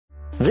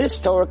This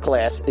Torah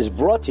class is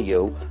brought to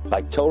you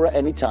by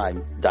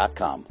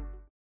TorahAnytime.com.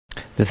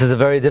 This is a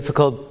very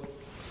difficult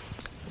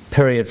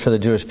period for the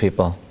Jewish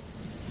people.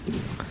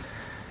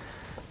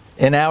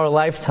 In our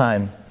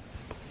lifetime,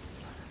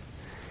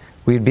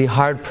 we'd be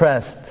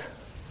hard-pressed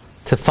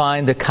to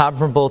find a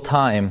comparable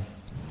time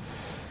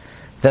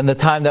than the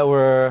time that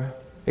we're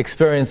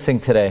experiencing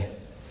today.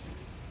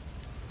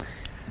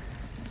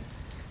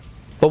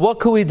 But what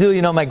could we do?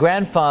 My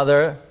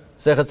grandfather,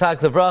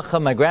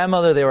 my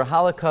grandmother, they were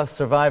Holocaust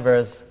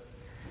survivors.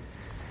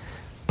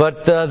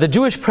 But the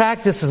Jewish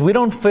practice is we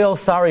don't feel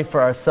sorry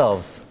for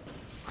ourselves.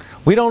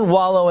 We don't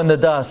wallow in the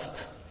dust.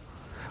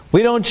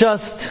 We don't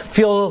just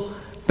feel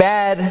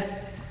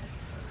bad.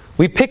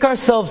 We pick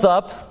ourselves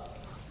up,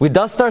 we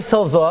dust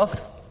ourselves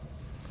off,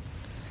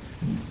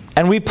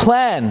 and we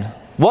plan.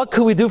 What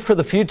could we do for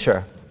the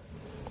future?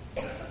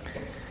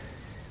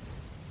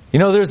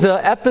 There's an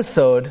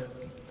episode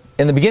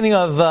in the beginning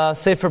of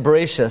Sefer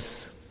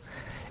Bereshis.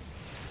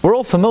 We're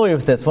all familiar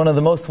with this, one of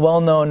the most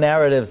well-known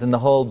narratives in the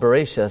whole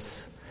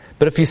Bereshis.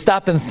 But if you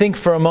stop and think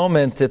for a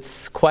moment,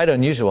 it's quite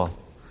unusual.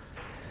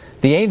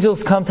 The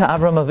angels come to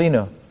Avraham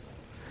Avinu,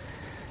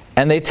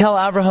 and they tell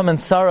Abraham and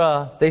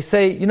Sarah, they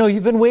say,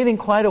 you've been waiting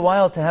quite a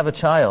while to have a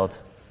child.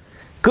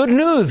 Good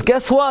news,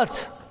 guess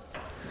what?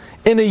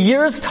 In a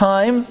year's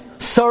time,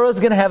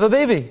 Sarah's going to have a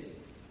baby.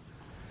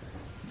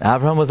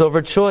 Abraham was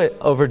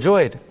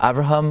overjoyed.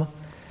 Abraham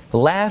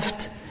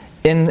laughed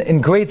in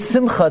great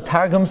simcha.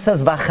 Targum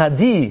says,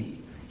 Vachadi.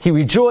 He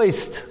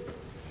rejoiced.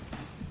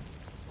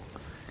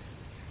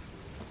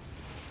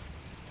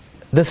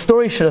 The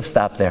story should have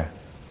stopped there.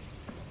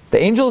 The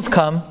angels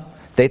come.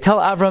 They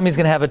tell Abraham he's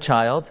going to have a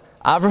child.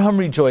 Abraham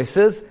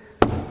rejoices.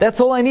 That's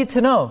all I need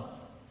to know.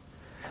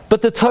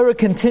 But the Torah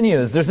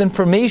continues. There's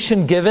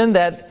information given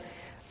that,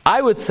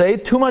 I would say,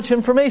 too much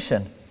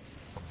information.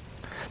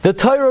 The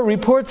Torah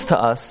reports to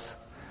us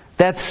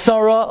that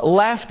Sarah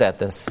laughed at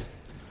this.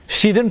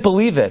 She didn't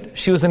believe it.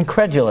 She was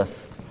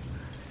incredulous.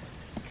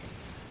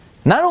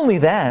 Not only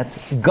that,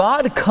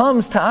 God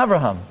comes to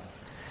Abraham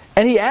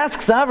and he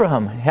asks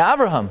Abraham, "Hey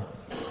Abraham,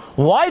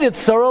 why did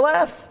Sarah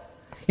laugh?"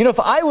 If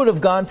I would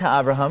have gone to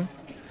Abraham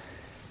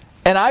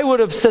and I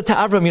would have said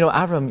to Abraham,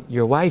 Abraham,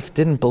 your wife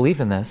didn't believe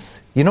in this.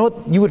 You know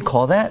what you would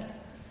call that?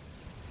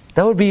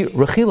 That would be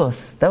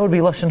rechilos. That would be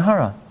lashon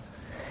hara.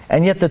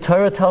 And yet the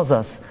Torah tells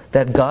us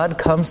that God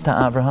comes to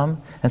Abraham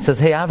and says,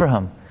 "Hey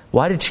Abraham,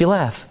 why did she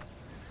laugh?"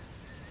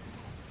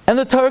 And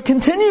the Torah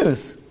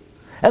continues.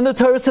 And the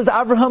Torah says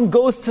Abraham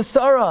goes to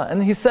Sarah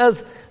and he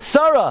says,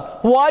 "Sarah,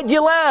 why'd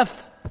you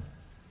laugh?"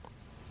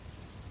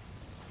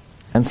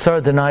 And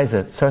Sarah denies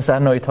it. Sarah says, "I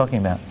don't know what you're talking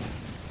about.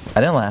 I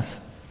didn't laugh.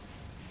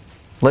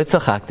 Lo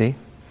tzachakti."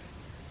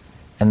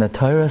 And the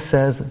Torah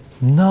says,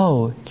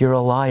 "No, you're a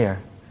liar.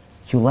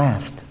 You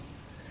laughed."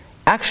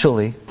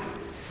 Actually,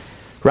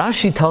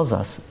 Rashi tells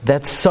us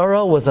that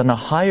Sarah was on a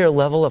higher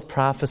level of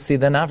prophecy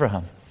than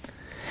Abraham,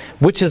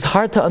 which is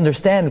hard to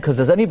understand because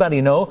does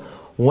anybody know,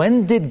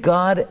 when did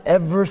God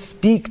ever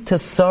speak to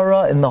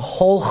Sarah in the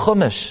whole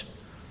Chumash?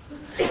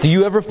 Do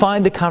you ever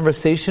find a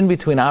conversation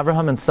between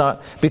Abraham and Sarah,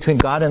 between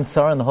God and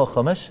Sarah in the whole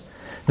Chumash?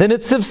 The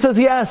Netziv says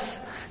yes.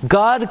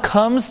 God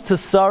comes to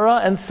Sarah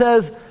and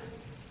says,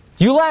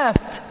 "You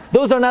laughed."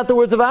 Those are not the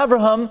words of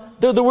Abraham,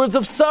 they're the words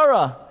of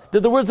Sarah.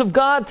 They're the words of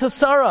God to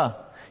Sarah.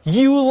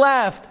 You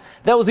laughed.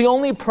 That was the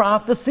only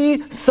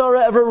prophecy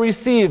Sarah ever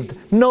received.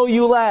 No,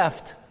 you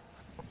laughed.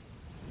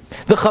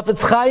 The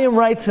Chafetz Chaim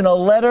writes in a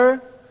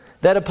letter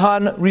that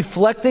upon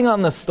reflecting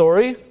on the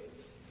story,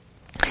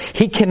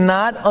 he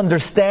cannot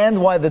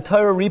understand why the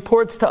Torah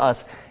reports to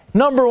us.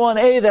 Number one,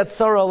 A, that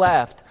Sarah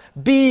laughed.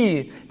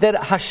 B, that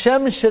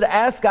Hashem should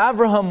ask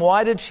Abraham,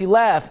 why did she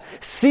laugh?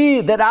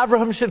 C, that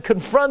Abraham should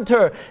confront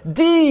her.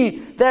 D,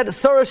 that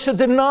Sarah should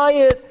deny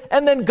it.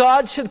 And then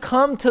God should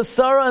come to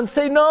Sarah and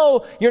say,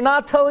 "No, you're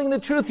not telling the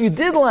truth. You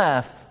did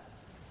laugh."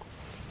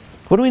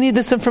 What do we need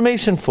this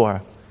information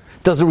for?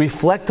 Does it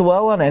reflect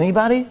well on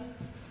anybody?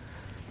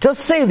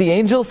 Just say the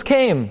angels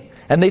came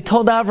and they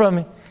told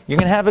Abraham, "You're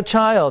going to have a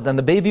child," and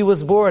the baby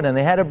was born and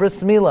they had a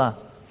bris milah.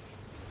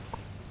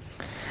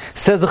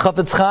 Says the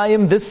Chafetz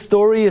Chaim, this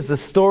story is the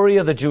story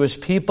of the Jewish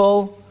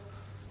people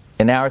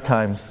in our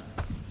times.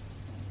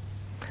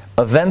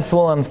 Events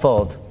will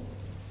unfold.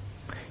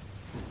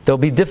 There'll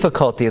be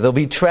difficulty, there'll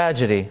be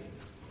tragedy,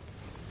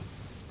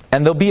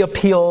 and there'll be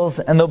appeals,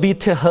 and there'll be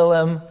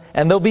tehillim,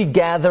 and there'll be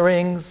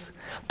gatherings,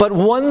 but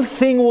one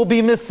thing will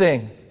be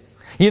missing.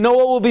 You know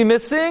what will be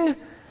missing?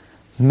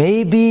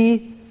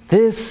 Maybe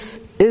this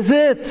is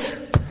it.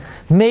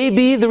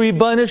 Maybe the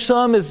Rebbeinu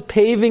Shalom is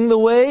paving the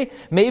way.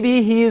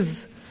 Maybe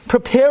He's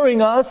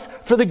preparing us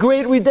for the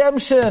great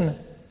redemption.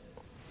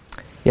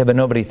 Yeah, but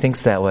nobody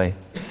thinks that way.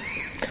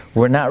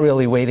 We're not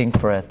really waiting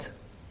for it.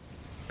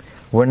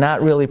 We're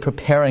not really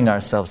preparing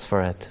ourselves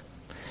for it.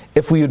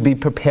 If we would be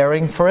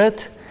preparing for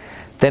it,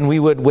 then we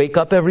would wake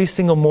up every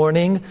single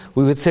morning.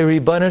 We would say,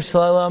 Rebbeinu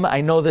Shalom, I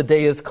know the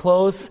day is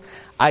close.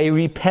 I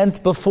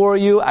repent before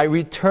you. I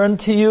return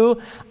to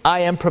you.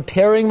 I am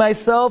preparing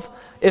myself.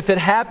 If it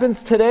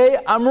happens today,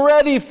 I'm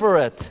ready for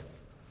it.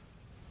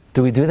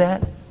 Do we do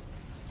that?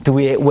 Do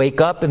we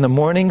wake up in the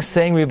morning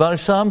saying, Ribbon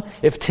Shalom,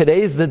 if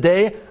today's the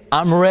day,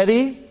 I'm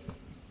ready?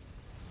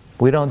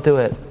 We don't do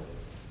it.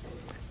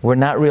 We're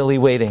not really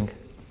waiting.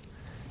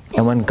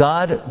 And when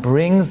God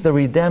brings the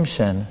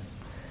redemption,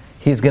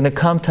 He's going to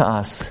come to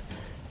us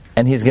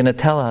and He's going to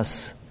tell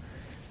us,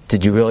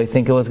 did you really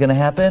think it was going to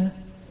happen?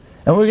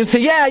 And we're going to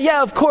say,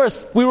 yeah, of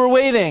course, we were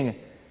waiting.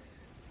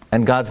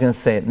 And God's going to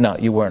say, no,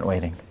 you weren't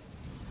waiting.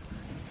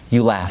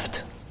 You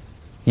laughed.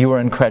 You were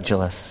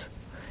incredulous.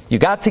 You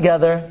got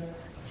together,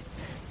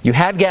 you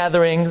had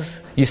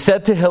gatherings, you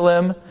said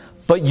Tehillim,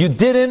 but you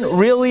didn't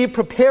really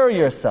prepare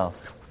yourself.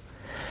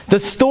 The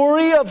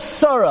story of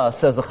Sarah,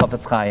 says the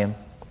Chafetz Chaim,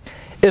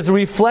 is a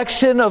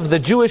reflection of the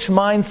Jewish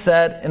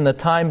mindset in the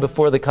time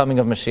before the coming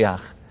of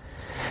Mashiach.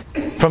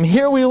 From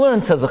here we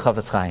learn, says the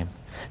Chafetz Chaim,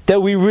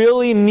 that we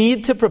really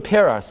need to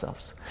prepare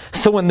ourselves.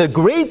 So when the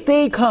great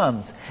day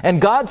comes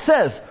and God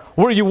says,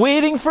 were you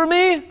waiting for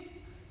me?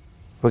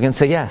 We're going to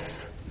say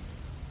yes.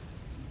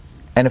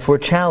 And if we're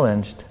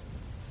challenged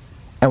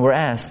and we're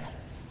asked,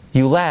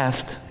 you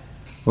laughed,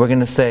 we're going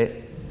to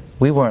say,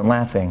 we weren't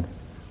laughing,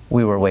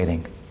 we were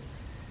waiting.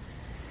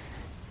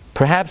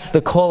 Perhaps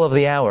the call of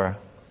the hour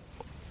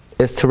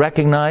is to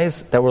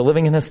recognize that we're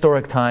living in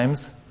historic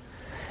times,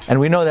 and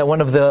we know that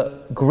one of the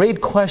great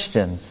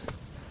questions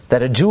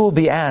that a Jew will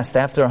be asked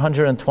after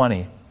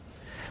 120,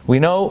 we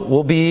know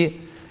will be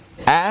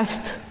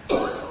asked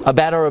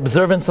about our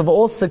observance of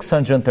all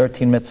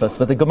 613 mitzvahs.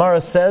 But the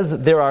Gemara says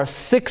there are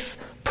 6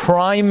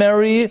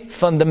 primary,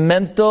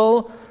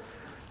 fundamental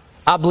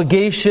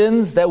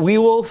obligations that we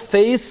will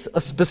face a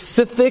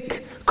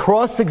specific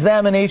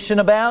cross-examination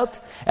about.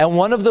 And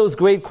one of those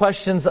great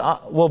questions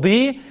will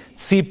be,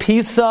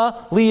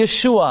 Tzipisa li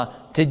Yeshua.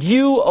 Did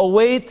you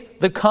await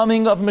the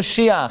coming of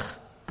Mashiach?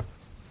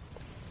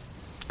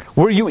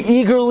 Were you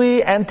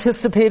eagerly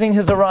anticipating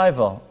His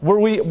arrival?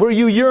 Were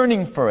you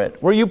yearning for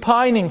it? Were you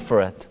pining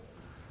for it?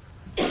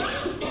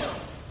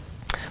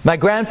 My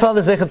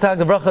grandfather, Zecher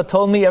Tzaddik Livracha,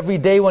 told me every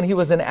day when he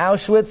was in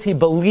Auschwitz, he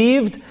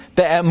believed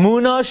the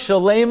Emunah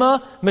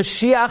Shalema,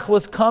 Mashiach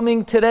was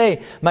coming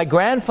today. My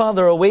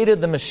grandfather awaited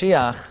the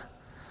Mashiach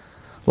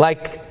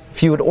like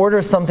if you would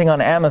order something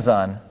on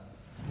Amazon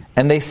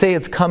and they say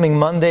it's coming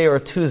Monday or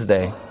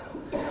Tuesday,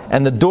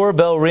 and the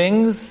doorbell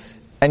rings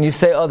and you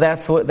say, oh,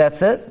 that's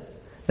it?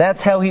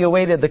 That's how he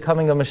awaited the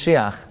coming of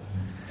Mashiach.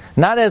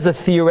 Not as a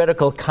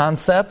theoretical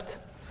concept,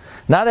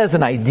 not as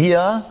an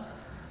idea,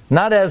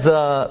 not as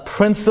a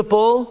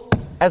principle,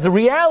 as a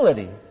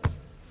reality.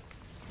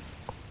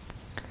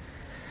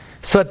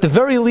 So at the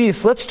very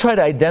least, let's try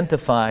to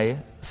identify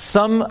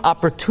some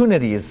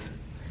opportunities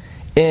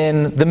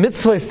in the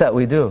mitzvahs that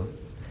we do,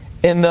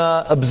 in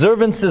the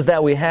observances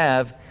that we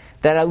have,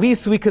 that at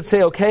least we could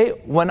say, okay,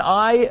 when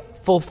I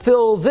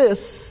fulfill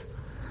this,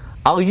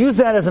 I'll use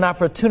that as an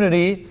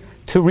opportunity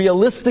to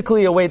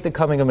realistically await the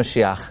coming of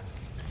Mashiach.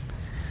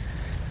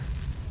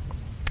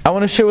 I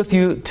want to share with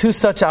you 2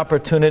 such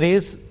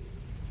opportunities,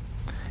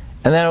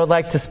 and then I would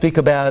like to speak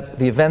about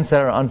the events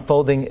that are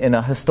unfolding in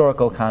a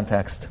historical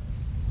context.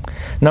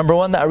 Number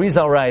 1, the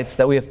Arizal writes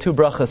that we have 2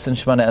 brachas in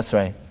Shemona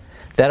Esrei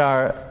that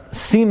are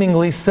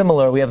seemingly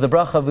similar. We have the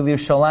bracha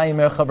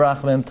V'Yerushalayim Ercha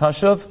Barach Mem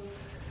Tashuv,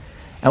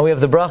 and we have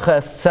the bracha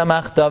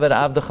Tzemach David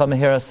Avdecha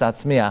Mehira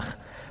Satzmiach.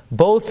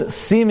 Both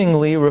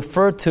seemingly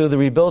refer to the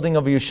rebuilding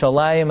of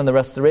Yerushalayim and the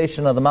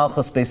restoration of the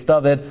Malchus Beis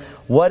David.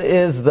 What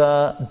is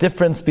the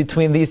difference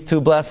between these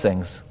 2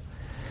 blessings?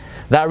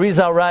 The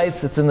Arizal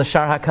writes, it's in the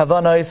Shar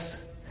HaKavanos,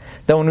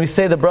 that when we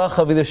say the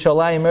bracha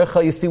V'Yerushalayim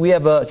Ercha, you see we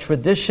have a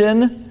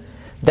tradition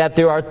that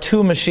there are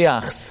 2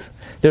 Mashiachs.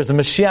 There's a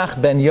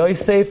Mashiach ben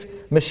Yosef,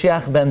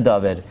 Mashiach ben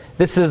David.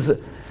 This is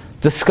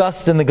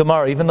discussed in the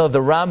Gemara, even though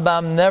the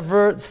Rambam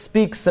never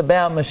speaks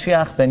about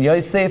Mashiach ben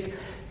Yosef.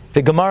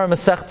 The Gemara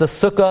Masechta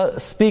Sukkah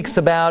speaks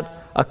about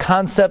a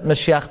concept,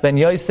 Mashiach ben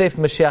Yosef,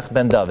 Mashiach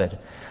ben David.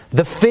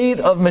 The fate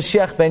of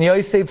Mashiach ben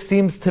Yosef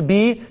seems to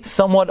be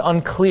somewhat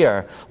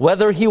unclear,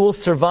 whether he will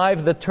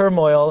survive the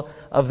turmoil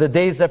of the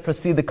days that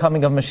precede the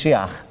coming of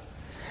Mashiach.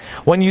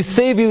 When you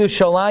say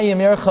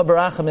V'Yerushalayim Ercha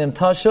Barach Mem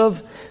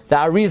Tashuv, the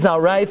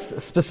Arizal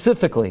writes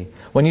specifically,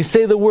 when you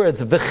say the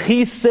words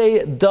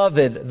V'chisei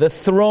David, the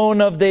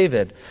throne of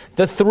David,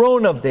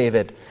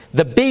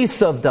 the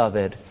base of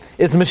David,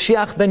 is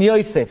Mashiach ben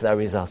Yosef, the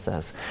Arizal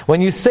says.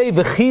 When you say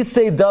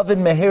V'chisei David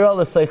Mehira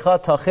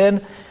L'Soicha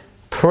Tachin,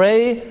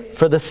 pray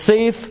for the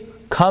safe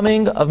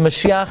coming of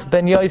Mashiach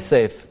ben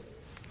Yosef.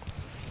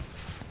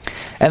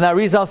 And the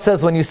Arizal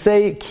says, when you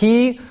say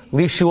Ki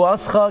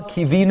Lishuascha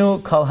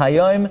Kivinu Kal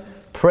Hayom,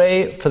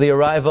 pray for the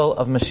arrival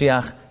of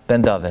Mashiach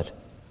ben David.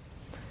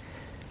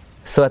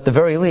 So at the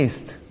very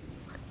least,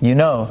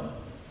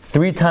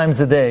 3 times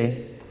a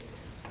day,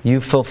 you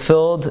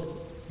fulfilled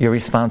your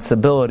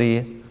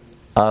responsibility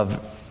of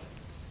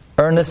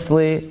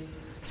earnestly,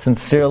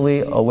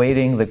 sincerely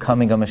awaiting the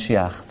coming of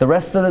Mashiach. The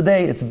rest of the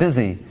day, it's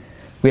busy.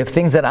 We have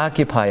things that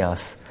occupy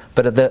us.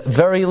 But at the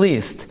very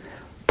least,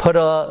 put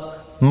a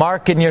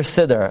mark in your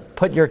siddur,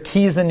 put your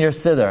keys in your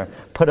siddur,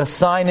 put a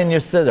sign in your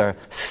siddur,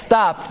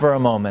 stop for a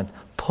moment,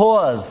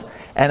 pause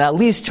and at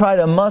least try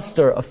to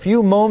muster a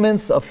few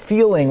moments of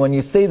feeling when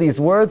you say these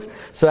words,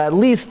 so at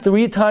least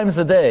 3 times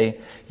a day,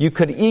 you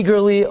could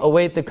eagerly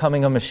await the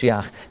coming of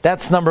Mashiach.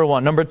 That's number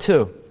 1. Number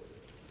 2.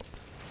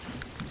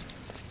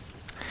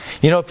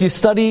 If you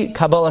study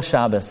Kabbalah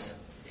Shabbos,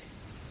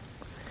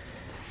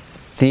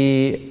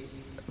 the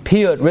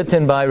piyut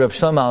written by Reb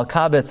Shlomo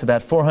Alkabetz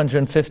about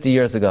 450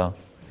 years ago,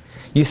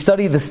 you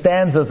study the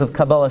stanzas of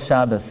Kabbalah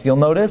Shabbos, you'll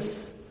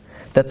notice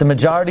that the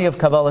majority of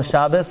Kabbalah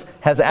Shabbos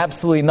has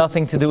absolutely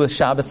nothing to do with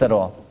Shabbos at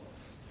all.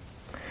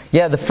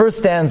 Yeah, the first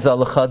stanza,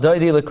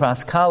 L'chadoidi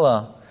l'kras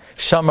Kallah,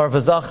 Shamar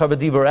v'zachar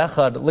b'dibur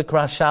echad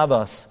l'kras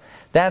Shabbos,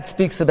 that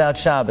speaks about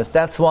Shabbos.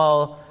 That's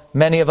why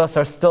many of us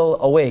are still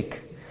awake.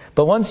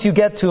 But once you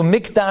get to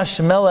Mikdash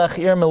Melech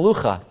Ir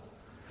Melucha,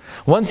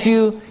 once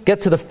you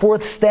get to the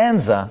 4th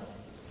stanza,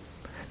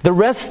 the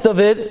rest of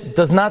it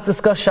does not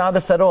discuss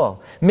Shabbos at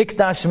all.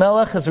 Mikdash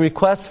Melech is a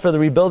request for the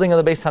rebuilding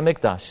of the Beis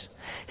HaMikdash.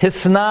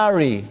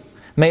 Hisnari,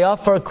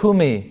 Me'afar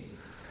Kumi,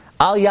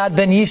 Al Yad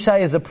Ben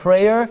Yishai is a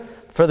prayer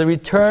for the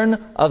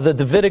return of the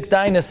Davidic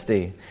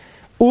dynasty.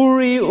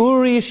 Uri,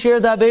 Uri, Shir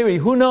Daberi.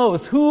 Who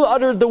knows? Who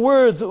uttered the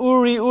words,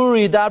 Uri,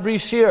 Uri, Dabri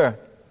Shir?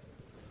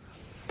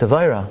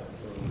 Devaira.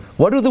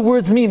 What do the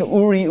words mean,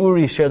 Uri,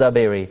 Uri, Shir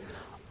Daberi?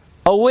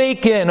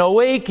 Awaken,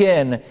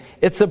 awaken.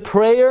 It's a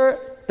prayer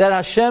that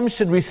Hashem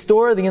should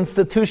restore the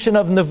institution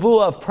of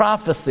Nevuah, of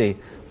prophecy.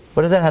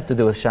 What does that have to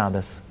do with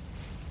Shabbos?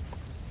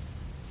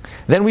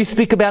 Then we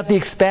speak about the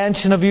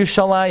expansion of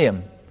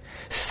Yerushalayim.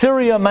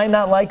 Syria might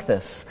not like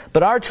this,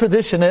 but our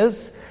tradition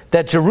is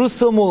that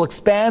Jerusalem will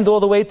expand all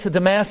the way to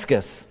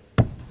Damascus.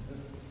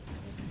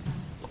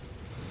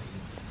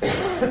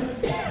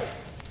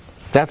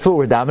 That's what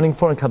we're davening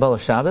for in Kabbalah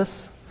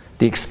Shabbos.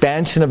 The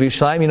expansion of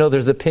Yerushalayim.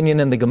 There's opinion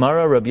in the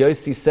Gemara. Rabbi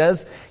Yossi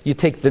says, you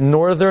take the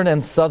northern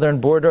and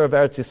southern border of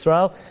Eretz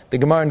Yisrael. The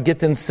Gemara in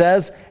Gittin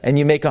says, and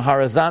you make a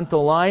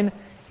horizontal line,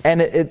 and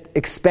it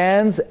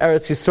expands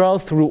Eretz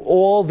Yisrael through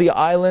all the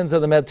islands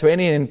of the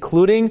Mediterranean,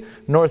 including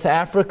North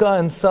Africa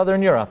and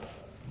southern Europe.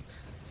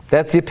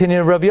 That's the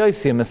opinion of Rabbi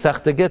Yossi in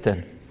Masechta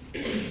Gittin.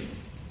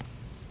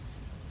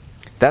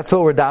 That's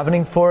what we're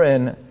davening for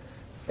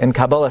in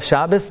Kabbalah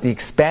Shabbos, the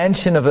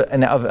expansion of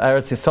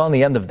Eretz Yisrael in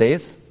the end of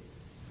days.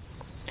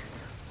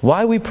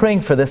 Why are we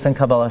praying for this in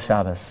Kabbalah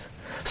Shabbos?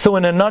 So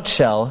in a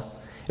nutshell,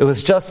 it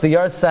was just the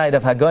Yarchei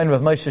of Hagoyin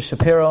Rav Moshe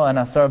Shapiro and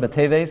Asar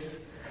B'Teves.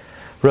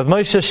 Rav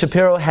Moshe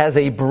Shapiro has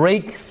a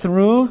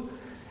breakthrough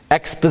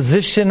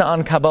exposition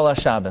on Kabbalah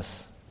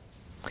Shabbos.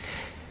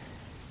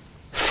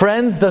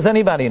 Friends, does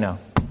anybody know?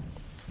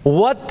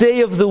 What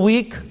day of the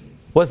week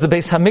was the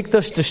Beis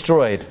HaMikdash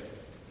destroyed?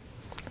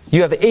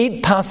 You have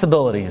 8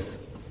 possibilities.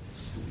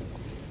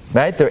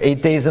 Right? There are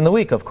 8 days in the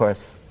week, of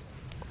course.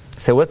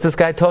 So what's this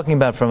guy talking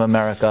about from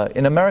America?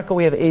 In America,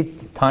 we have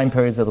 8 time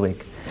periods of the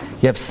week.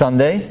 You have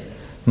Sunday,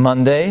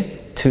 Monday,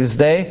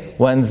 Tuesday,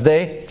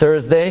 Wednesday,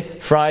 Thursday,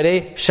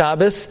 Friday,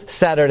 Shabbos,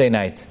 Saturday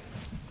night.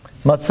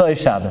 Matzoi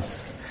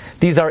Shabbos.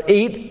 These are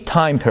 8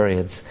 time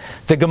periods.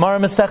 The Gemara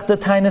Masechta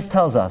Taanis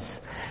tells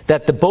us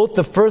that both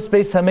the first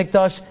Beis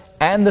HaMikdash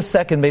and the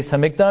second Beis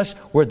HaMikdash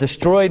were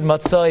destroyed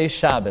Matzoi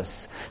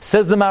Shabbos.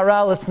 Says the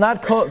Maharal, it's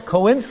not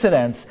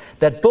coincidence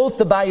that both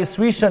the Bayis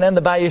Rishon and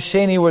the Bayis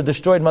Sheni were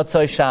destroyed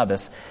Matzoi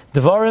Shabbos.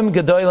 Dvarim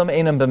Gedolim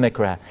Einam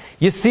B'Mikra.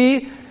 You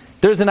see,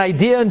 there's an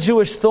idea in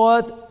Jewish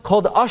thought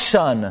called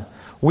Ashan,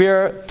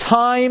 where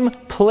time,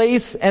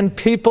 place, and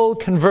people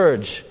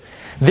converge.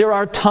 There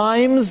are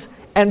times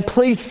and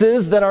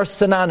places that are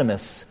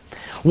synonymous.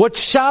 What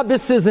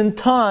Shabbos is in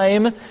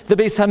time, the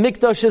Beis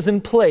HaMikdash is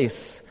in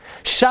place.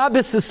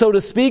 Shabbos is, so to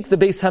speak, the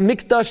Beis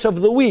HaMikdash of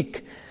the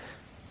week.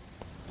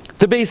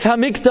 The Beis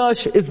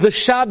HaMikdash is the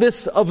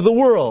Shabbos of the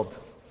world.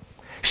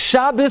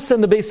 Shabbos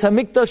and the Beis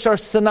HaMikdash are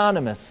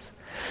synonymous.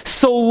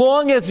 So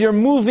long as you're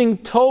moving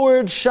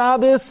towards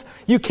Shabbos,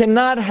 you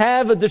cannot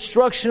have a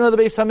destruction of the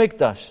Beis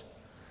HaMikdash.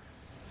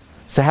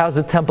 So how's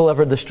the temple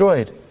ever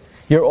destroyed?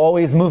 You're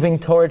always moving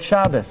towards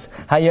Shabbos.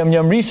 Hayom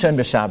Yom Rishon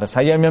b'Shabbos,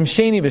 Hayom Yom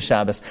Sheni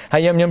b'Shabbos,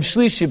 Hayom Yom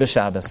Shlishi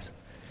b'Shabbos.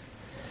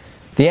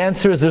 The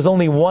answer is there's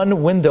only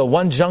one window,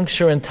 one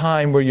juncture in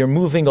time where you're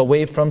moving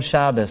away from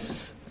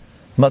Shabbos.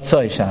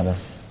 Matzoi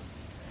Shabbos.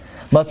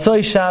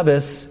 Matzoi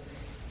Shabbos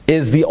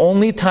is the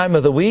only time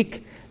of the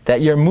week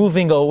that you're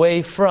moving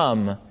away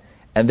from,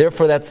 and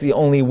therefore that's the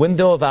only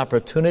window of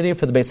opportunity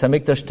for the Beis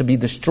HaMikdash to be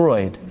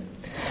destroyed.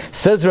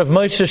 Says Rav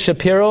Moshe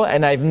Shapiro,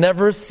 and I've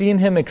never seen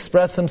him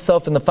express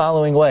himself in the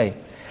following way.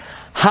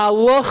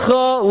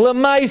 Halacha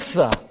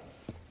l'maisa.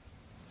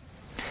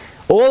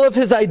 All of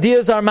his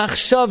ideas are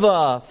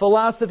machshava,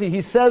 philosophy.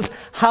 He says,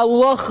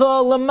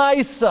 halacha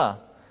l'maisa.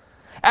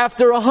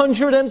 After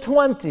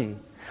 120,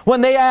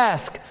 when they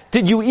ask,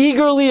 did you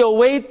eagerly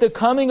await the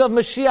coming of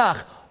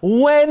Mashiach?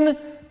 When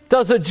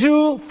does a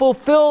Jew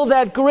fulfill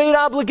that great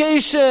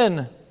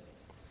obligation?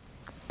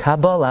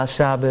 Kabbalah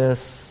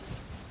Shabbos.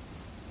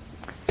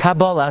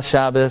 Kabbalah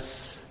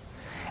Shabbos.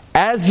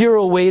 As you're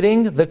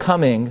awaiting the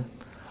coming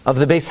of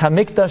the Beis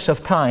HaMikdash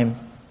of time,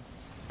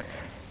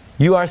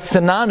 you are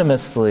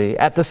synonymously,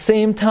 at the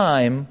same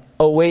time,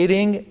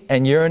 awaiting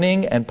and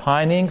yearning and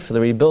pining for the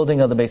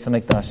rebuilding of the Beis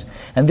HaMikdash.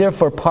 And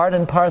therefore, part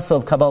and parcel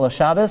of Kabbalah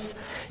Shabbos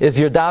is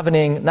you're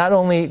davening, not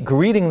only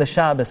greeting the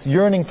Shabbos,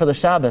 yearning for the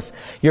Shabbos,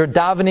 you're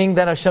davening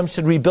that Hashem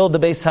should rebuild the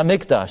Beis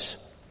HaMikdash.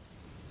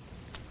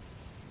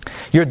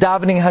 You're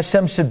davening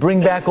Hashem should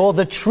bring back all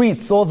the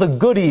treats, all the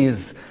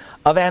goodies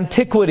of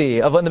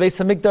antiquity, of when the Beis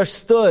HaMikdash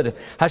stood.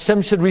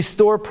 Hashem should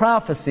restore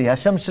prophecy.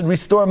 Hashem should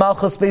restore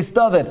Malchus Beis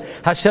David.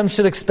 Hashem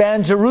should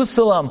expand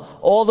Jerusalem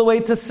all the way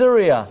to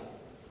Syria.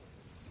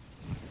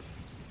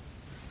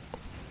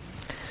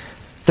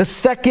 The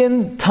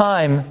second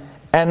time,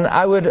 and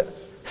I would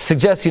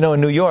suggest, in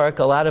New York,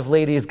 a lot of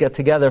ladies get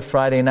together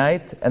Friday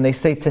night and they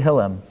say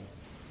Tehillim.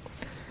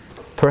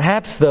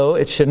 Perhaps, though,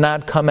 it should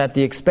not come at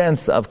the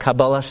expense of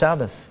Kabbalah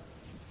Shabbos.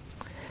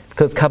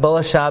 Because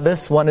Kabbalah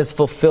Shabbos, one is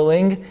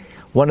fulfilling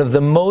one of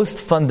the most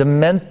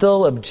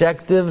fundamental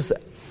objectives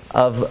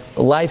of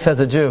life as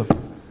a Jew.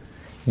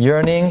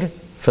 Yearning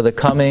for the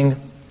coming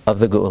of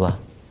the Geula.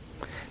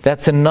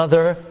 That's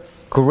another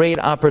great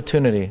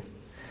opportunity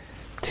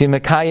to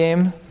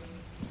mekayem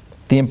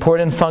the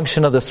important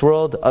function of this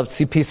world of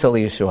tzipisa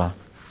liyeshua.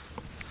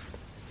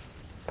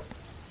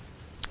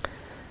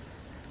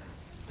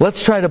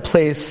 Let's try to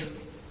place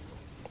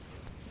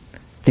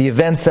the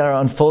events that are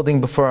unfolding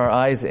before our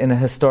eyes in a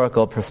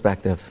historical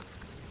perspective.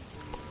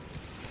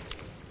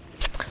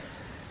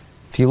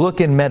 If you look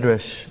in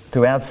Medrash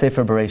throughout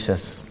Sefer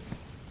Bereshis,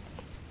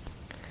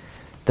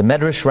 the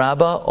Medrash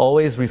Rabbah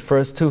always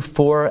refers to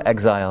 4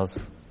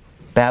 exiles.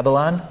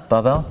 Babylon,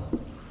 Bavel,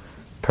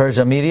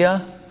 Persia,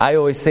 Media. I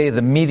always say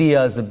the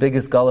Media is the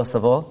biggest galus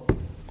of all.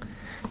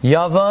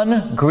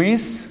 Yavan,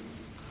 Greece,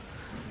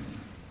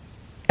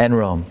 and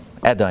Rome,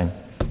 Edom.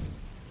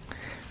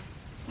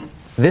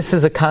 This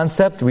is a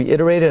concept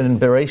reiterated in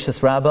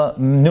Bereshis Rabbah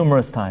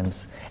numerous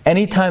times.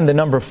 Anytime the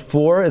number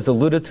 4 is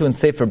alluded to in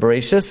Sefer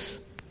Bereshis,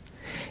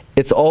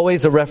 it's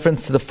always a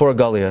reference to the 4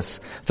 Galios.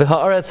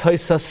 V'ha'aretz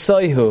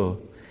ha'isasayhu,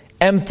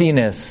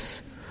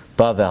 emptiness,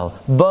 Bavel.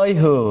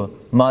 Baihu,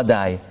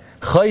 Madai.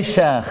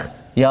 Choshech,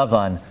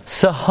 Yavan.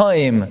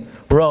 Sahaim,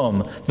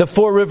 Rome. The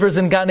 4 rivers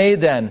in Gan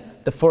Eden,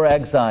 the 4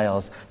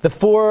 exiles. The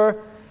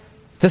 4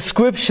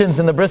 descriptions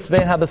in the Bris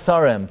Bein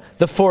HaBasarim,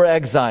 the 4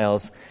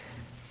 exiles.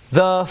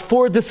 The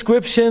 4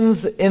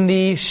 descriptions in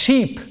the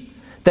sheep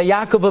that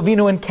Yaakov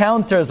Avinu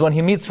encounters when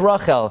he meets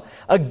Rachel.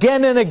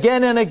 Again and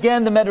again and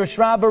again, the Medrash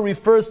Rabbah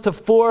refers to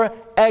 4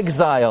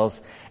 exiles.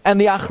 And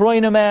the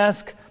Achronim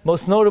ask,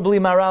 most notably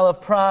Maral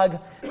of Prague,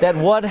 that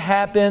what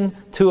happened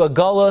to a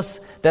galus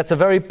that's a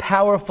very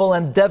powerful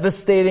and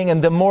devastating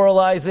and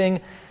demoralizing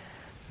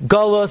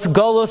galus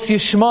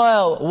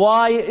Yishmael.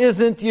 Why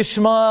isn't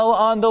Yishmael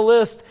on the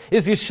list?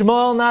 Is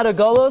Yishmael not a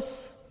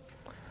galus?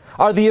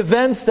 Are the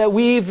events that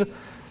we've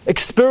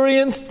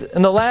experienced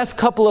in the last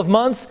couple of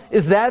months,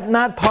 is that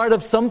not part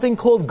of something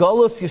called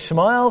Galus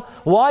Yishmael?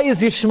 Why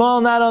is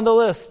Yishmael not on the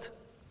list?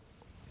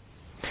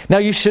 Now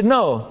you should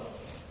know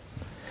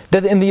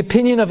that in the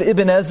opinion of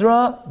Ibn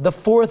Ezra, the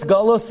 4th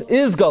Galus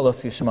is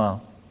Galus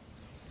Yishmael.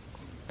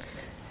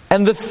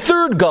 And the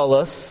 3rd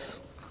Galus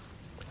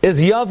is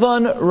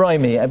Yavan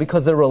Roimi,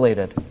 because they're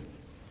related.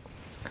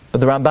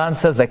 But the Ramban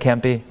says that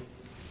can't be.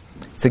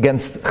 It's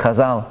against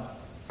Chazal.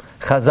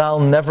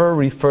 Chazal never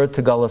referred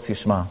to Galus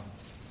Yishmael.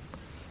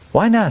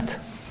 Why not?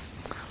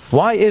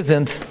 Why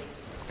isn't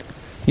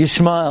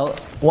Yishmael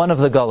one of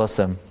the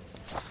Galusim?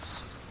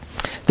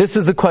 This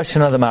is the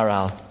question of the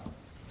Maral.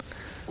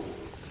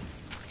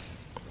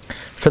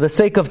 For the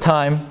sake of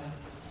time,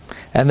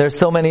 and there's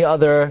so many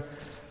other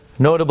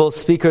notable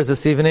speakers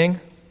this evening,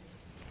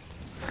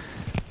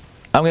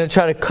 I'm going to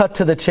try to cut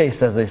to the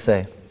chase, as they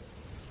say.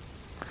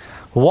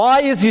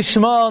 Why is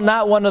Yishmael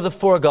not one of the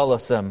 4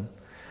 Galusim?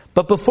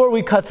 But before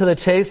we cut to the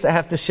chase, I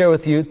have to share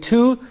with you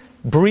 2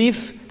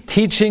 brief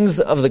teachings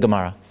of the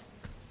Gemara.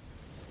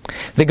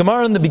 The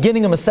Gemara in the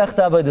beginning of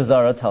Masechta Avodah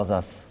Zarah tells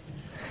us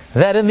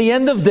that in the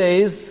end of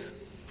days,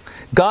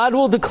 God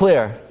will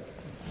declare,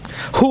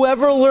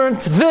 whoever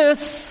learned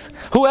this,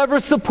 whoever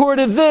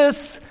supported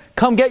this,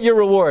 come get your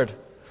reward.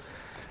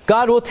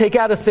 God will take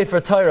out a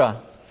Sefer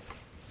Torah,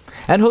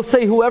 and He'll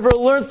say, whoever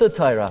learned the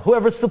Torah,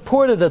 whoever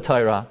supported the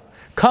Torah,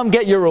 come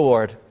get your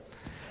reward.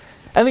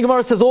 And the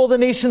Gemara says, all the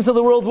nations of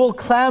the world will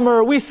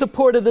clamor, we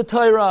supported the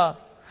Torah.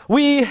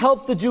 We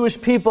help the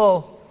Jewish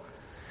people.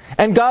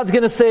 And God's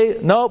going to say,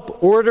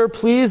 nope, order,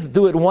 please,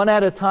 do it one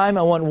at a time.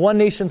 I want one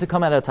nation to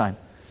come at a time.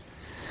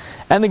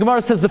 And the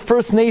Gemara says the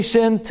first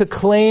nation to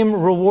claim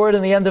reward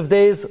in the end of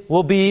days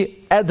will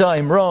be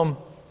Edom, Rome.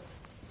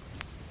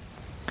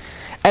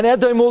 And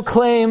Edom will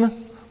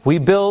claim, we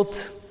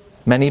built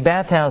many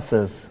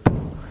bathhouses.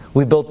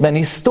 We built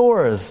many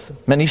stores,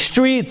 many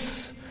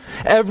streets.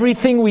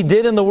 Everything we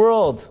did in the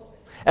world,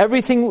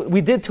 everything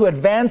we did to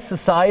advance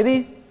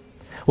society,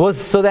 was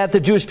so that the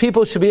Jewish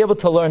people should be able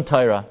to learn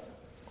Torah.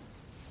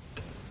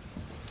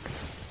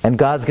 And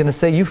God's going to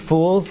say, you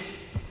fools,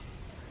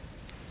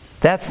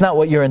 that's not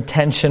what your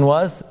intention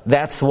was.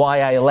 That's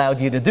why I allowed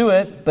you to do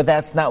it, but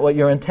that's not what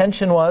your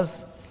intention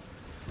was.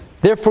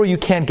 Therefore, you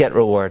can't get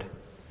reward.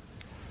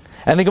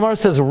 And the Gemara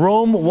says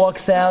Rome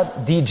walks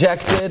out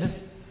dejected,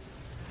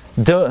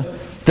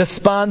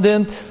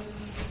 despondent,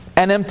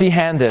 and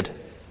empty-handed.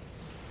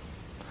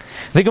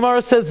 The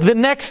Gemara says the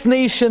next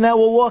nation that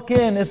will walk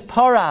in is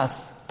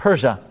Paras,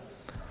 Persia.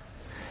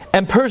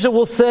 And Persia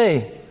will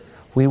say,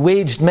 we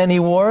waged many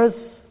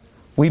wars,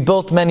 we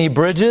built many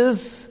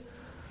bridges,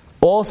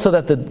 all so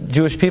that the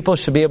Jewish people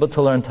should be able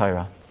to learn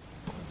Torah.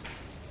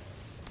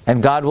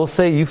 And God will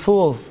say, you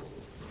fools,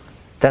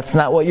 that's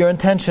not what your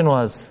intention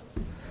was.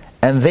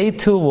 And they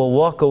too will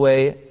walk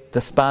away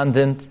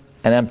despondent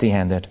and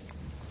empty-handed.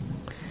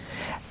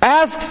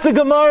 Asks the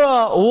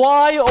Gemara,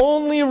 why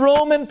only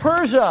Rome and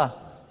Persia?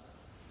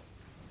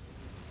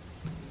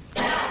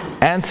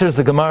 Answers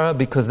the Gemara,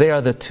 because they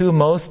are the two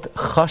most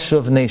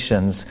chashuv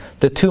nations,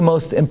 the two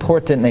most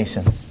important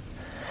nations.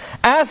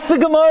 Asks the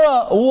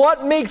Gemara,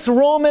 what makes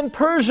Rome and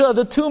Persia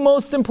the two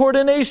most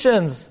important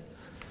nations?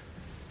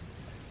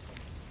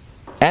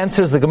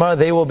 Answers the Gemara,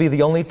 they will be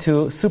the only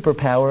two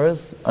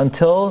superpowers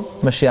until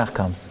Mashiach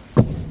comes.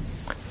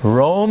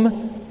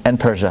 Rome and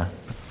Persia.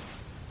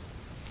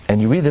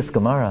 And you read this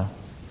Gemara,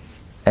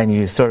 and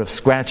you sort of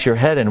scratch your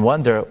head and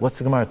wonder, what's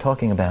the Gemara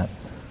talking about?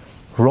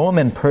 Rome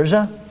and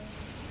Persia?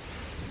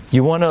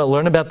 You want to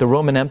learn about the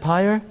Roman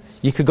Empire?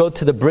 You could go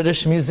to the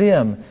British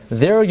Museum.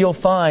 There you'll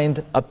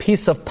find a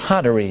piece of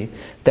pottery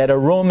that a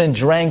Roman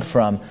drank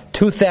from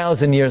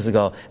 2,000 years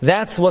ago.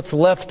 That's what's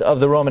left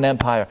of the Roman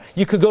Empire.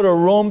 You could go to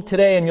Rome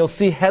today and you'll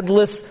see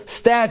headless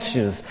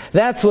statues.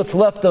 That's what's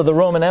left of the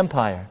Roman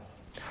Empire.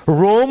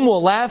 Rome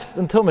will last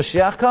until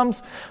Mashiach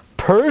comes.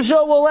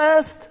 Persia will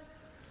last.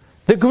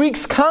 The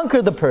Greeks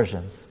conquered the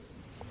Persians.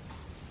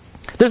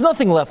 There's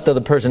nothing left of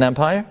the Persian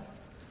Empire.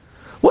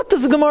 What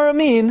does the Gemara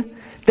mean?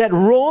 That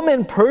Rome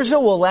and Persia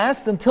will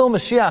last until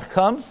Mashiach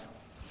comes?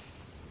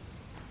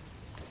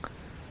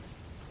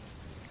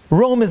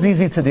 Rome is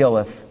easy to deal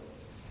with.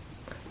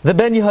 The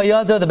Ben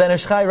Yehoyada, the Ben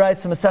Ishchai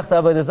writes in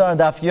Masechta Avodah Zarah and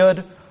Daf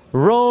Yud,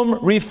 Rome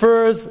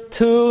refers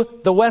to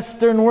the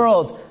Western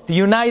world, the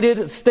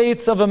United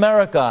States of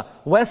America,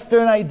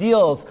 Western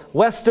ideals,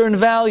 Western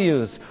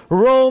values.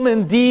 Rome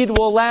indeed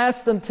will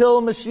last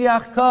until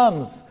Mashiach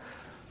comes.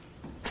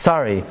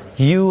 Sorry,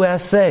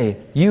 USA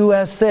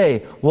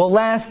will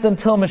last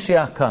until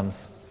Mashiach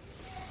comes.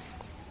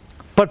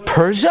 But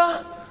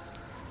Persia?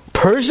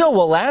 Persia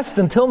will last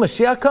until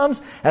Mashiach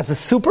comes as a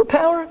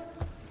superpower?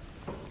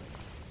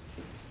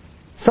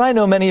 So I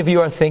know many of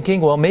you are thinking,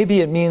 well,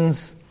 maybe it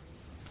means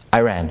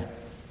Iran.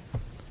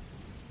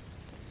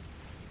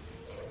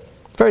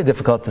 Very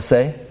difficult to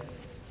say.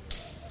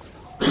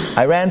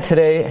 Iran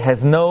today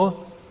has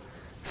no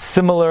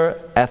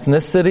similar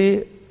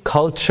ethnicity,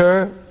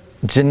 culture,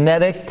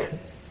 genetic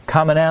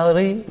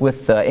commonality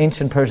with the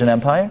ancient Persian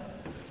Empire.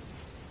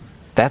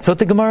 That's what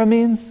the Gemara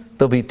means.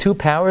 There'll be two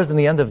powers in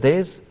the end of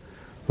days.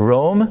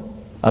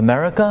 Rome,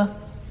 America,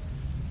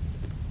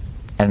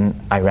 and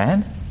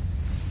Iran.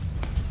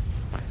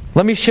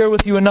 Let me share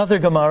with you another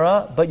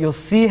Gemara, but you'll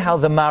see how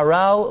the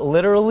Maharal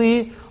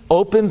literally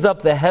opens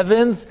up the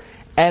heavens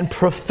and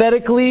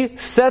prophetically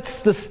sets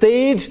the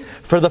stage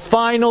for the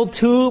final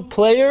two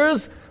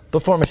players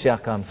before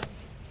Mashiach comes.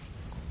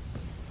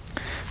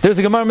 There's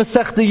a Gemara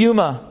Masechta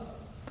Yuma.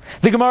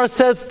 The Gemara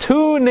says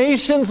two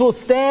nations will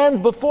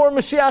stand before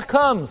Mashiach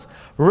comes.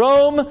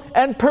 Rome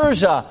and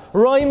Persia.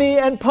 Roimi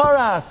and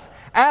Paras.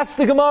 Ask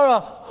the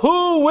Gemara,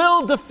 who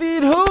will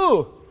defeat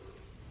who?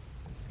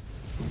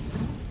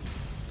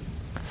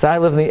 So I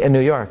live in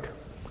New York.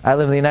 I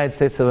live in the United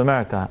States of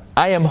America.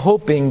 I am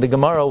hoping the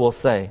Gemara will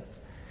say,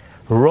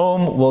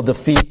 Rome will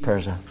defeat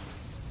Persia.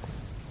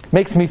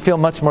 Makes me feel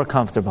much more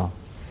comfortable.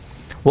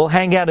 We'll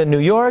hang out in New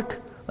York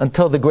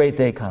until the great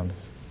day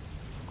comes.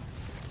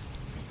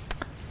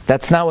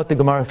 That's not what the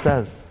Gemara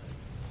says.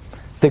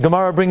 The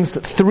Gemara brings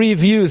three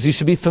views. You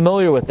should be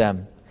familiar with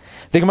them.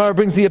 The Gemara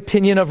brings the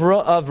opinion of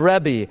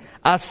Rebbe.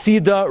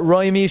 Asida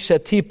Roimi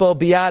Shetipo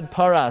Biad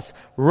Paras.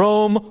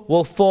 Rome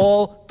will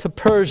fall to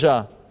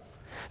Persia.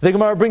 The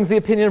Gemara brings the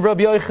opinion of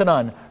Rabbi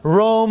Yochanan.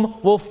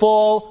 Rome will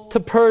fall to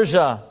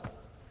Persia.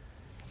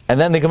 And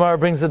then the Gemara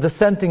brings the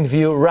dissenting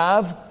view.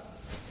 Rav,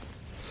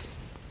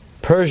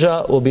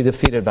 Persia will be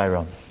defeated by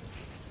Rome.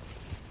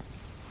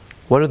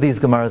 What do these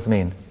Gemaras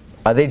mean?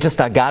 Are they just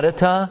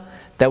agadata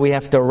that we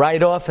have to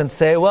write off and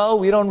say, well,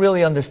 we don't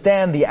really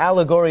understand the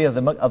allegory of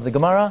the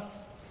Gemara?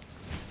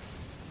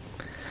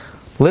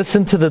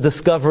 Listen to the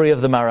discovery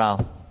of the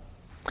Maharal.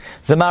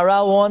 The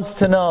Maharal wants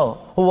to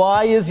know,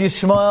 why is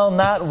Yishmael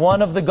not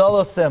one of the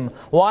Golosim?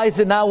 Why is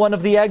it not one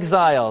of the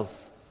exiles?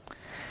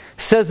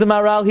 Says the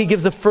Maharal, he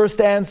gives a first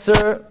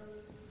answer.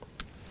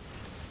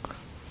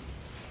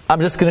 I'm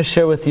just going to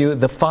share with you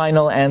the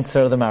final answer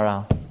of the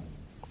Maharal.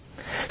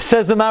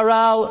 Says the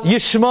Maharal,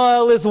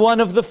 Yishmael is one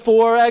of the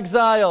four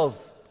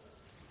exiles.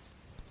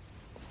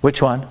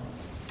 Which one?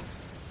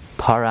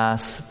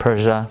 Paras,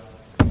 Persia.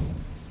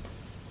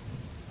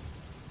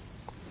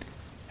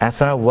 Ask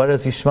the Maharal, what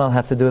does Yishmael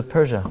have to do with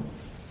Persia?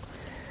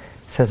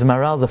 Says the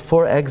Maharal, the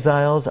four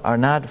exiles are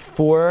not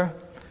four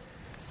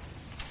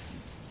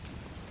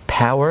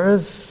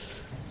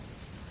powers,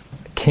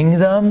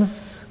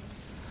 kingdoms,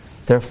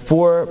 There are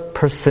 4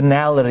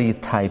 personality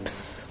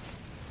types.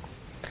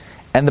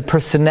 And the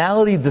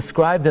personality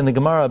described in the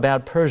Gemara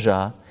about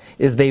Persia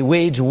is they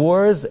wage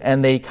wars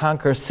and they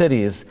conquer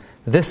cities.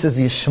 This is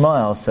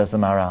Yishmael, says the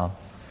Maharal.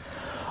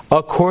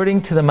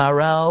 According to the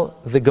Maharal,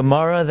 the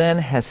Gemara then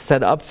has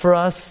set up for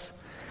us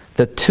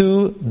the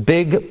 2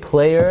 big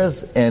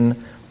players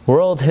in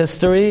world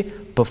history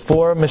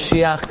before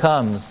Mashiach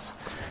comes.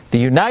 The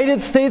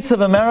United States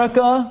of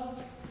America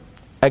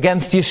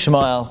against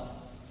Yishmael.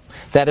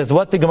 That is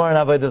what the Gemara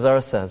in Avodah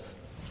Zarah says.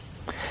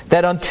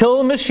 That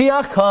until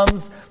Mashiach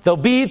comes, there'll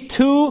be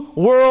 2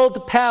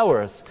 world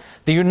powers.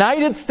 The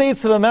United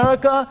States of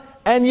America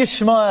and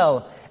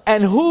Yishmael.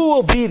 And who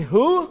will beat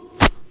who?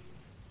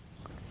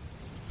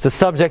 It's the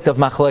subject of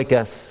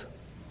Machlokes.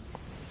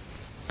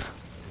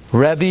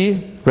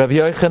 Rabbi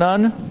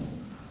Yochanan,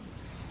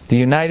 the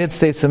United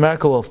States of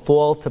America will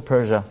fall to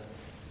Persia.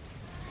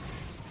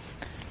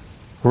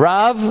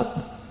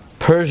 Rav,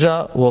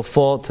 Persia will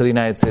fall to the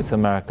United States of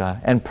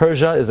America. And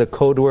Persia is a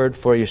code word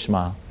for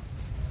Yishmael.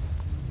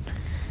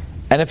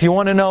 And if you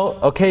want to know,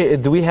 okay,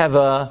 do we have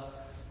a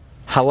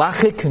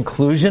halachic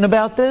conclusion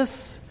about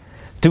this?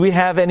 Do we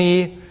have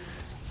any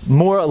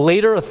more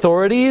later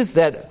authorities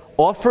that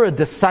offer a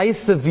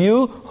decisive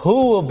view?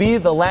 Who will be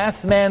the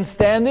last man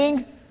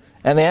standing?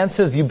 And the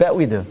answer is, you bet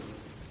we do.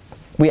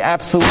 We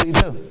absolutely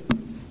do.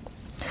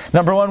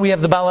 Number 1, we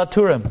have the Baal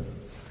HaTurim.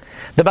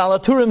 The Baal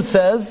HaTurim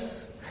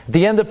says, at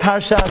the end of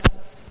Parshas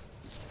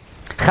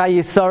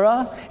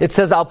Chayisara, it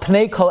says, Al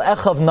Pnei Kol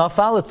Echav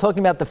Nafal. It's talking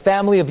about the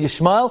family of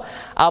Yishmael.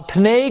 Al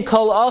Pnei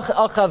Kol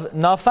Echav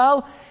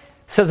Nafal.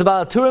 Says the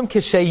Baal HaTurim,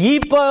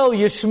 K'sheyipol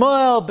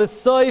Yishmael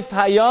b'soif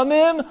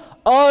hayamim,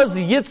 oz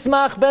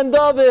Yitzmach ben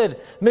David.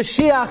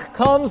 Mashiach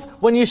comes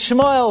when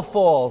Yishmael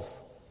falls.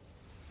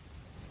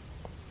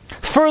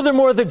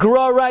 Furthermore, the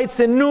Gra writes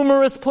in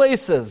numerous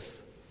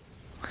places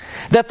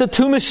that the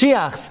 2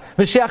 Mashiachs,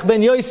 Mashiach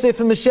ben Yosef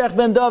and Mashiach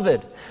ben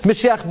David,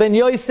 Mashiach ben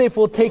Yosef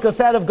will take us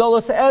out of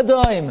Galus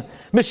Edom.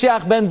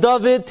 Mashiach ben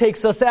David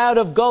takes us out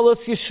of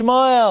Galus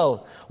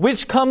Yishmael.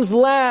 Which comes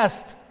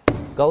last?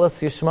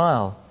 Galus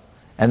Yishmael.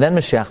 And then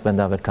Mashiach ben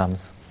David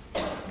comes.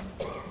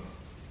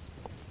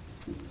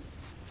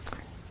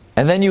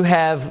 And then you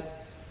have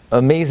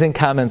amazing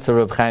comments of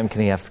Reb Chaim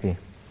Kanievsky.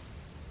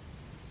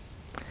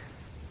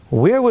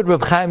 Where would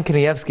Reb Chaim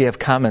Kanievsky have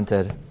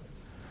commented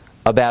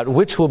about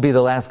which will be the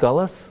last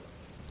Galus?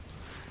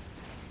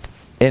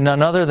 In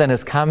none other than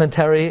his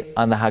commentary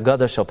on the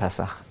Haggadah Shel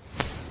Pesach.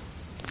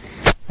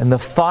 And the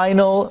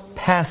final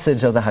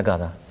passage of the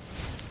Haggadah.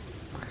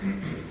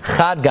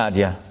 Chad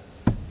Gadya.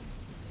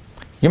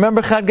 You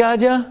remember Chad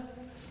Gadya?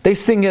 They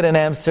sing it in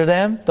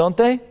Amsterdam, don't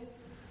they?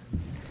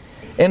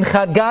 In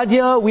Chad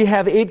Gadya, we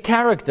have 8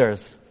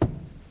 characters.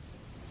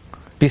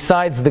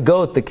 Besides the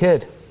goat, the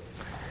kid.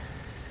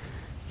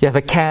 You have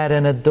a cat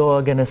and a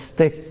dog and a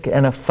stick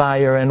and a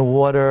fire and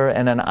water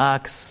and an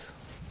ox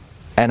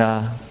and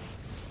a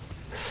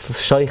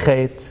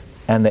shoichet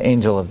and the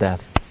angel of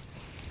death.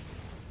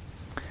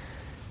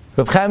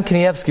 Reb Chaim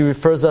Kanievsky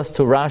refers us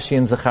to Rashi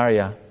and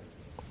Zechariah,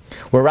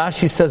 where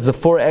Rashi says the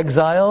 4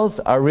 exiles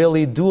are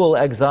really dual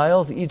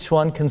exiles, each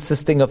one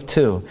consisting of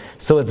 2.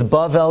 So it's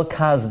Bavel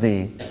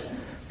Kazdi,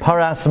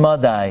 Paras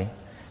Madai,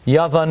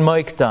 Yavan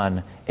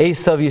Moikdan,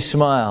 Esav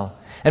Yishmael.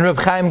 And Reb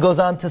Chaim goes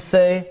on to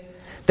say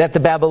that the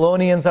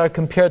Babylonians are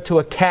compared to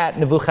a cat.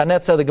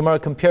 Nebuchadnezzar, the Gemara,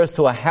 compares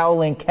to a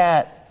howling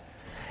cat.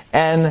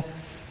 And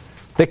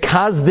the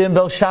Kazdim,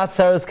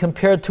 Belshazzar, is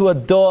compared to a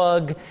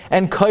dog.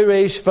 And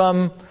Koresh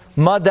from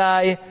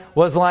Madai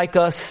was like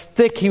a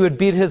stick. He would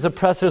beat his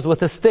oppressors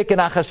with a stick. And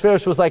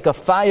Achashverosh was like a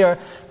fire.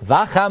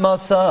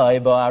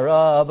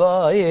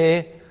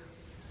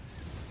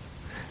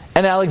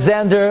 And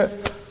Alexander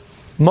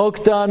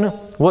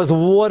Mokdan was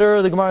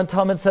water. The Gemara in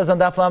Talmud says on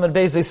Daf Lamed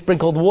Beis, they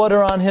sprinkled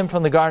water on him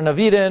from the Garden of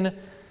Eden.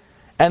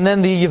 And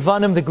then the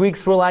Yevanim, the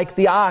Greeks, were like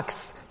the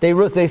ox. They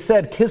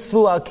said,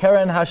 Kisvu al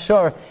Keren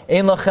Hashar,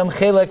 Ein lachem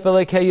chelek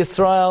v'lekei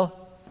Yisrael.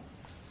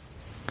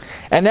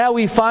 And now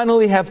we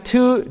finally have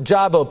 2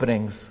 job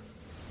openings.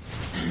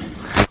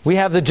 We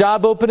have the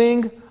job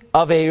opening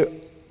of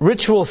a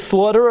ritual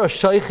slaughter, a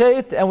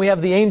shoichet, and we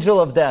have the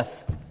angel of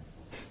death.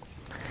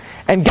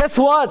 And guess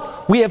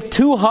what? We have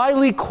 2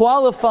 highly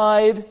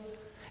qualified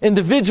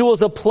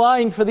individuals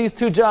applying for these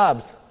 2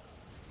 jobs.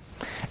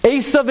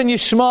 Esav and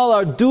Yishmael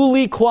are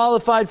duly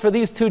qualified for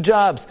these 2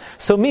 jobs.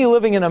 So me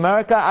living in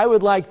America, I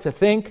would like to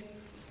think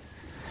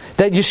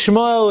that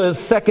Yishmael is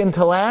second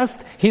to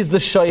last. He's the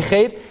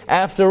shoichet.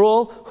 After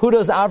all, who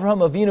does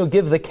Avraham Avinu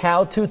give the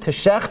cow to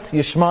shecht?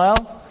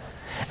 Yishmael.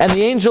 And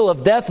the angel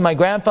of death, my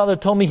grandfather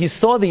told me he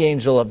saw the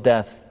angel of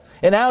death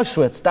in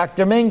Auschwitz,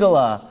 Dr.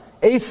 Mengele,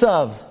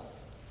 Esav.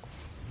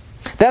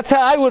 That's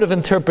how I would have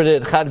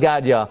interpreted Chad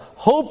Gadya,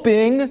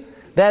 hoping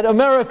that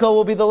America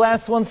will be the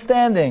last one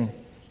standing.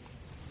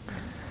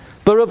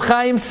 But Reb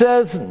Chaim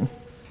says,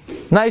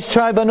 nice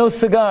try, but no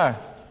cigar.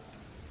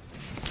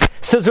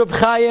 Says Reb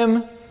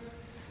Chaim,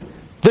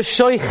 the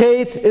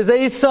shoichet is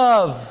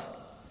Esav.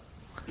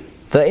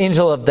 The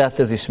angel of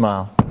death is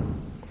Yishmael.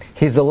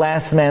 He's the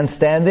last man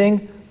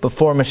standing,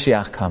 before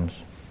Mashiach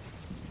comes.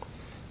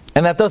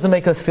 And that doesn't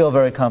make us feel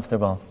very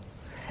comfortable.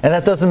 And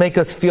that doesn't make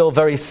us feel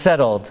very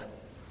settled.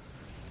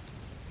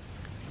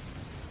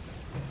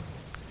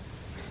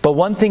 But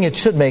one thing it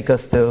should make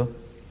us do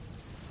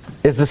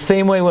is the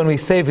same way when we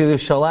say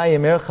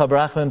V'Yerushalayim Ircha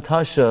B'Rachmim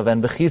Tashuv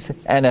and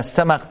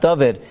Semach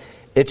David,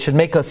 it should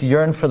make us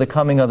yearn for the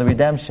coming of the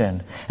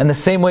redemption. And the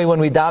same way when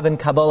we daven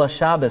Kabbalah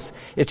Shabbos,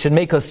 it should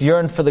make us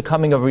yearn for the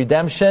coming of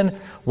redemption.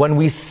 When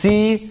we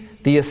see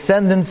the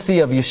ascendancy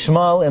of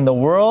Yishmael in the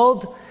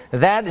world,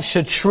 that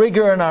should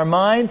trigger in our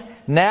mind,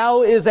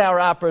 now is our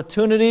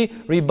opportunity.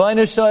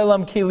 Ribono shel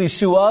olam ki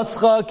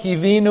lishuascha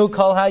kivinu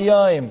kol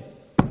hayom.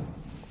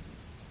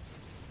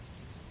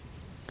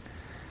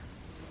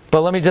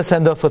 But let me just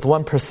end off with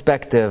one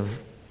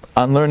perspective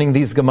on learning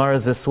these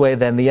Gemaras this way,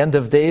 that in the end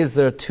of days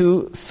there are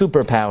two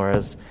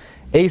superpowers,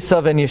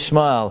 Esav and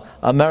Yishmael,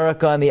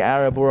 America and the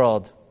Arab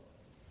world.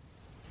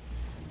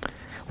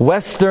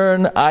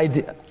 Western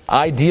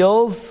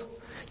ideals,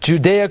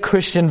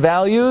 Judeo-Christian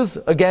values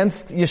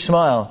against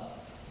Yishmael.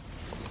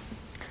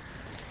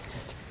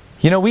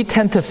 You know, we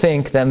tend to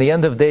think that in the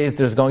end of days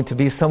there's going to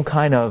be some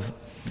kind of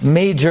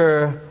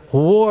major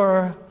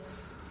war,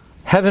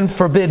 heaven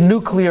forbid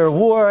nuclear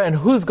war, and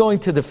who's going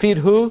to defeat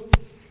who?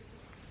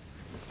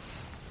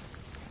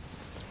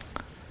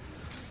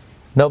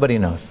 Nobody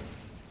knows.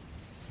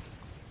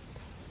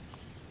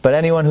 But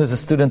anyone who's a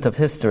student of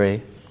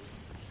history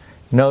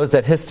knows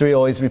that history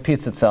always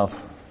repeats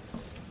itself.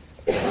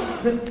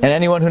 And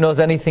anyone who knows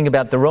anything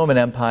about the Roman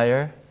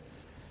Empire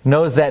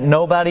knows that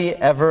nobody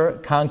ever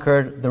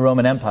conquered the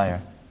Roman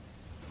Empire.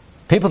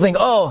 People think,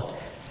 oh,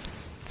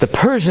 the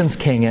Persians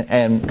came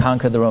and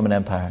conquered the Roman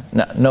Empire.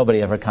 No,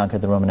 nobody ever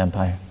conquered the Roman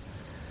Empire.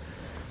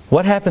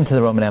 What happened to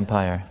the Roman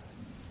Empire?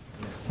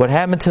 What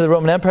happened to the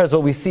Roman Empire is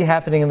what we see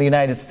happening in the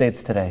United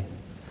States today.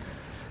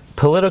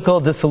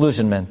 Political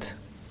disillusionment.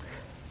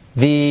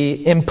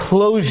 The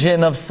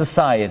implosion of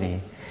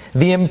society.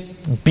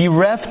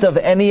 Bereft of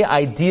any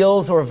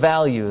ideals or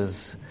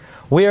values,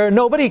 where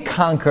nobody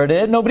conquered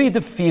it, nobody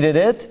defeated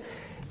it.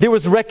 There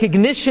was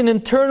recognition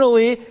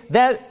internally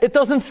that it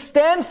doesn't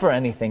stand for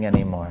anything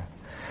anymore.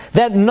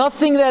 That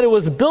nothing that it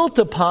was built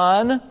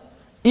upon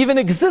even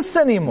exists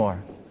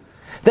anymore.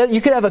 That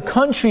you could have a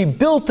country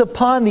built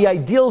upon the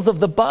ideals of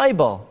the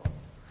Bible.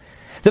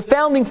 The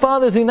founding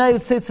fathers of the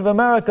United States of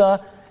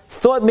America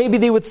thought maybe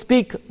they would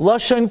speak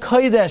Lashon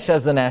Kodesh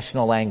as the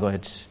national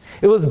language.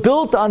 It was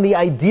built on the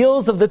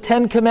ideals of the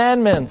Ten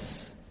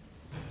Commandments.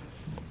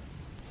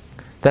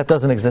 That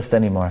doesn't exist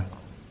anymore.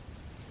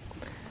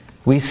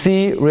 We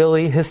see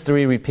really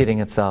history repeating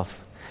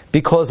itself.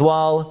 Because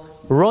while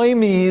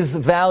Roimi's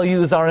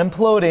values are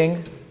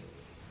imploding,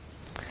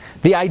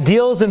 the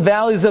ideals and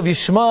values of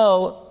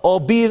Yishmael,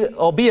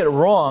 albeit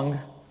wrong,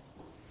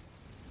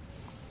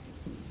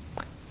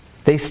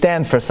 they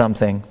stand for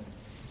something.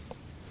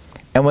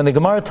 And when the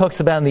Gemara talks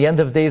about in the end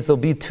of days there'll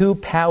be two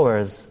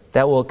powers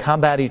that will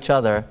combat each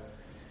other,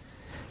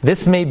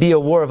 this may be a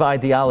war of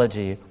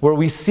ideology, where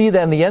we see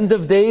that in the end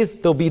of days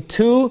there'll be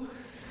two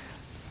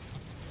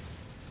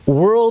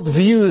world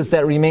views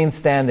that remain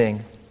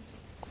standing.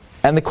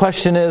 And the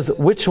question is,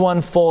 which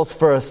one falls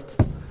first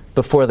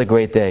before the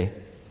great day?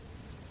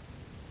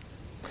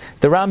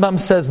 The Rambam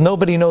says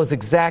nobody knows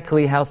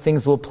exactly how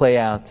things will play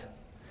out.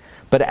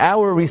 But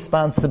our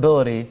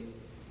responsibility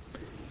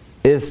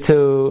is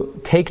to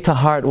take to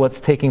heart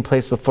what's taking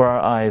place before our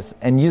eyes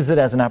and use it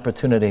as an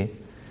opportunity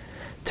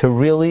to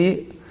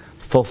really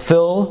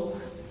fulfill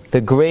the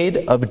great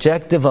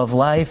objective of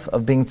life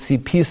of being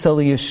tzipisa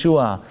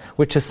liyeshua,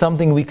 which is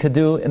something we could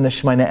do in the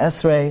Shemoneh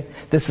Esrei.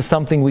 This is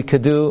something we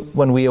could do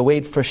when we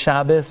await for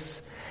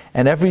Shabbos.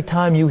 And every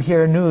time you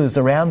hear news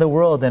around the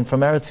world and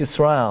from Eretz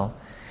Yisrael,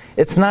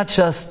 it's not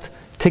just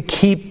to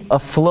keep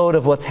afloat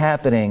of what's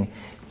happening.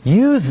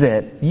 Use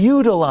it,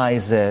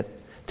 utilize it,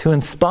 to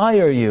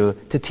inspire you,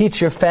 to teach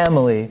your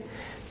family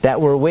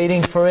that we're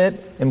waiting for it.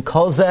 Im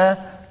kol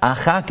zeh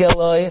achak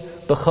Eloi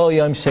b'chol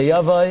yom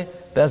sheyavoi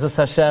be'ezus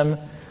Hashem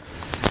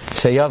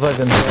sheyavoi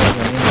v'mzeh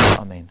yamin.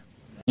 Amen.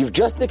 You've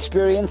just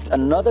experienced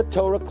another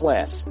Torah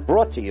class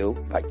brought to you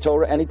by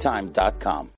TorahAnytime.com.